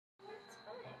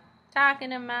Talking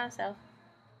to myself.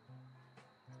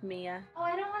 Mia. Oh,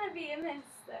 I don't want to be in this,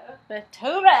 though. But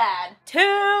too bad.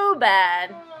 Too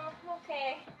bad. Oh,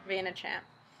 okay. Being a champ.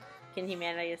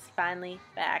 Humanity is finally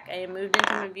back. I moved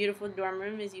into my beautiful dorm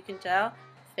room, as you can tell.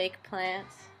 Fake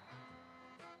plants.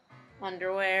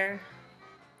 Underwear.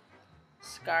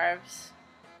 Scarves.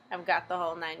 I've got the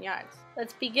whole 9 yards.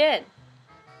 Let's begin.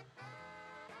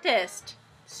 Dentist.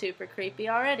 Super creepy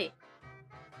already.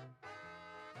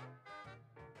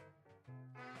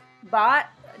 Bought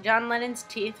John Lennon's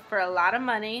teeth for a lot of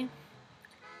money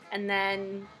and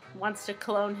then wants to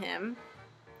clone him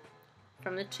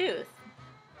from the tooth.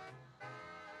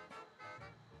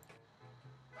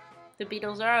 The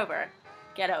Beatles are over.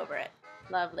 Get over it.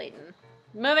 Love Leighton.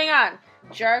 Moving on.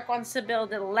 Jerk wants to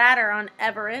build a ladder on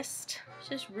Everest. It's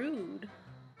just rude.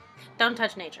 Don't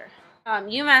touch nature.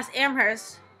 UMass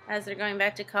Amherst, as they're going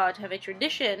back to college, have a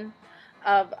tradition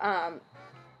of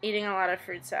eating a lot of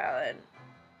fruit salad.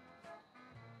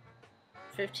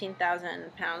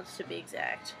 15,000 pounds to be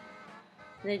exact.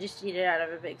 And they just eat it out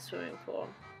of a big swimming pool.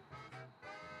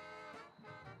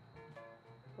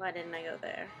 Why didn't I go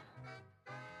there?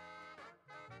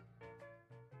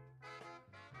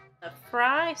 A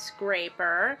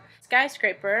skyscraper,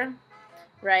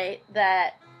 right,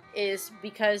 that is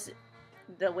because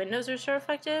the windows are so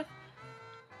reflective,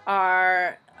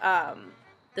 the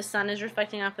sun is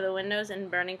reflecting off of the windows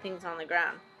and burning things on the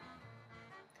ground.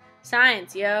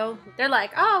 Science, yo. They're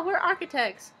like, oh, we're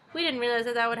architects. We didn't realize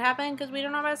that would happen because we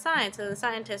don't know about science. So the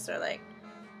scientists are like,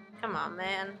 come on,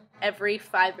 man. Every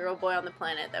 5-year-old boy on the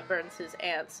planet that burns his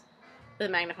ants with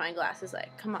a magnifying glass is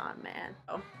like, come on, man.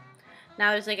 Oh.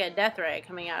 Now there's like a death ray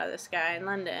coming out of the sky in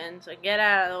London, so get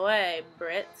out of the way,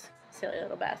 Brits. Silly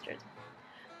little bastards.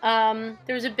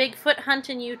 There was a Bigfoot hunt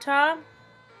in Utah.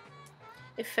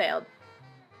 It failed.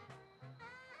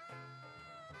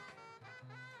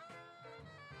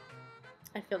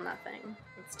 I feel nothing.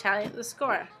 Let's tally up the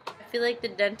score. I feel like the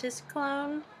dentist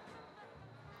clone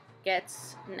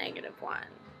gets -1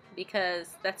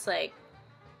 because that's like,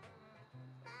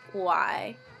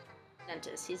 why?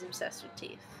 Dentist, he's obsessed with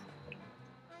teeth.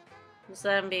 Just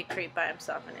let him be a creep by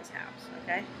himself in his house,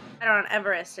 okay? On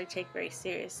Everest, I take very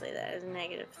seriously. That is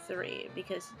 -3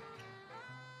 because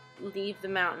leave the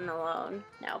mountain alone.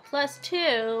 Now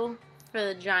 +2 for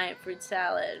the giant fruit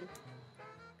salad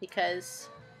because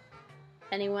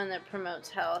anyone that promotes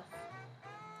health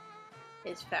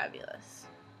is fabulous.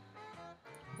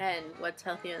 And what's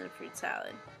healthier than fruit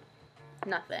salad?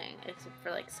 Nothing, except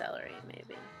for like celery,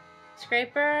 maybe.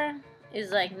 Scraper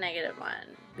is like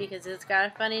 -1 because it's got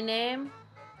a funny name.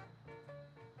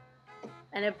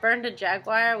 And it burned a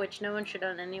jaguar, which no one should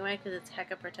own anyway because it's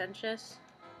hecka pretentious.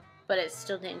 But it's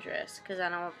still dangerous because I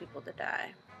don't want people to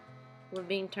die. We're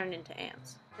being turned into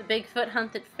ants. The Bigfoot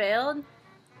hunt that failed.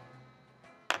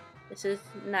 This is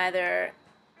neither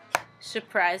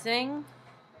surprising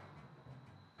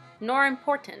nor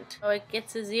important. So it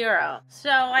gets a 0. So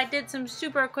I did some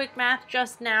super quick math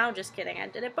just now. Just kidding, I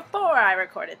did it before I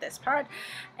recorded this part.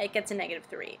 It gets a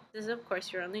 -3. This is of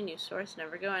course your only news source.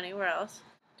 Never go anywhere else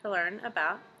to learn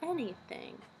about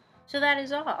anything. So that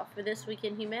is all for This Week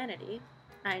in Humanity.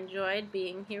 I enjoyed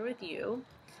being here with you.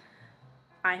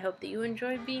 I hope that you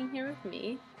enjoyed being here with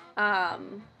me.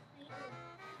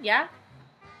 Yeah?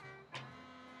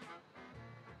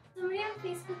 Somebody on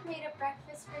Facebook made a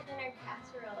breakfast for dinner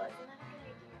casserole. Isn't that a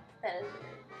good idea? That is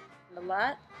a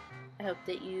lot. I hope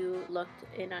that you looked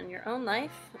in on your own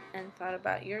life and thought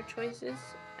about your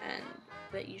choices and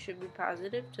that you should be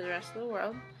positive to the rest of the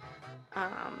world.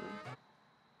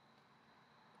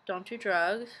 Don't do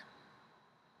drugs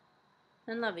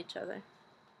and love each other.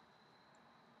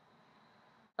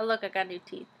 Oh look, I got new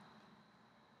teeth.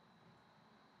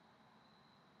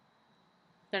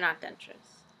 They're not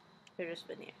dentures. They're just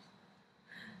veneers.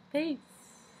 Peace.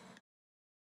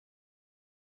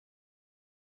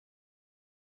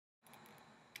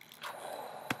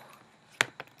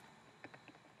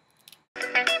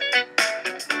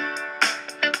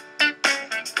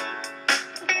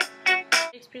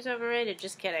 Shakespeare's overrated.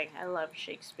 Just kidding. I love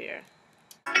Shakespeare.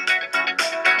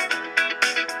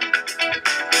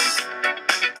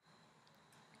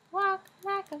 Walk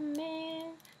like a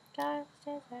man, God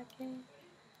says I can.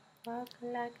 Walk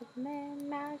like a man,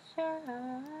 my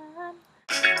son.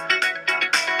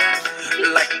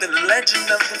 Like the legend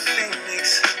of the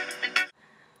phoenix.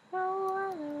 No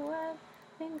other word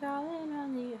been calling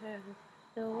on the earth.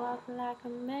 To walk like a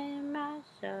man, my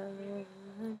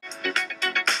son.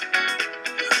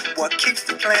 What keeps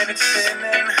the planet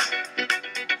spinning?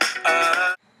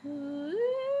 Ooh.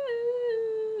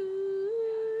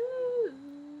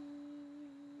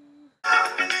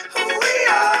 Who we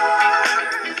are.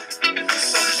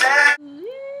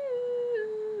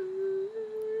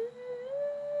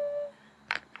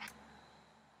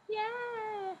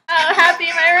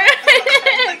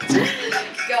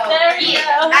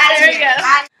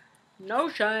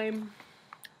 shame.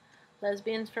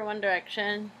 Lesbians for One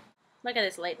Direction. Look at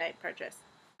this late night purchase.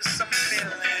 Some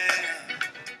feeling.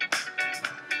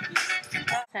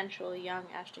 Sensual young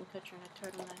Ashton Kutcher in a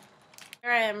turtleneck.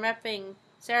 Here I am repping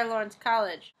Sarah Lawrence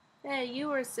College. Hey, you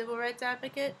were a civil rights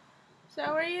advocate?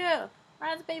 So were you.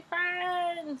 Let's be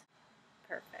friends.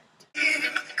 Perfect.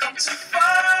 Come too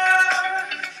far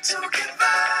to give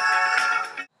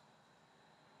up.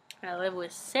 I live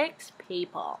with 6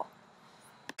 people.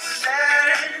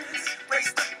 Let's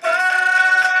raise the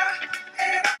bar.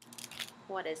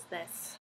 What is this?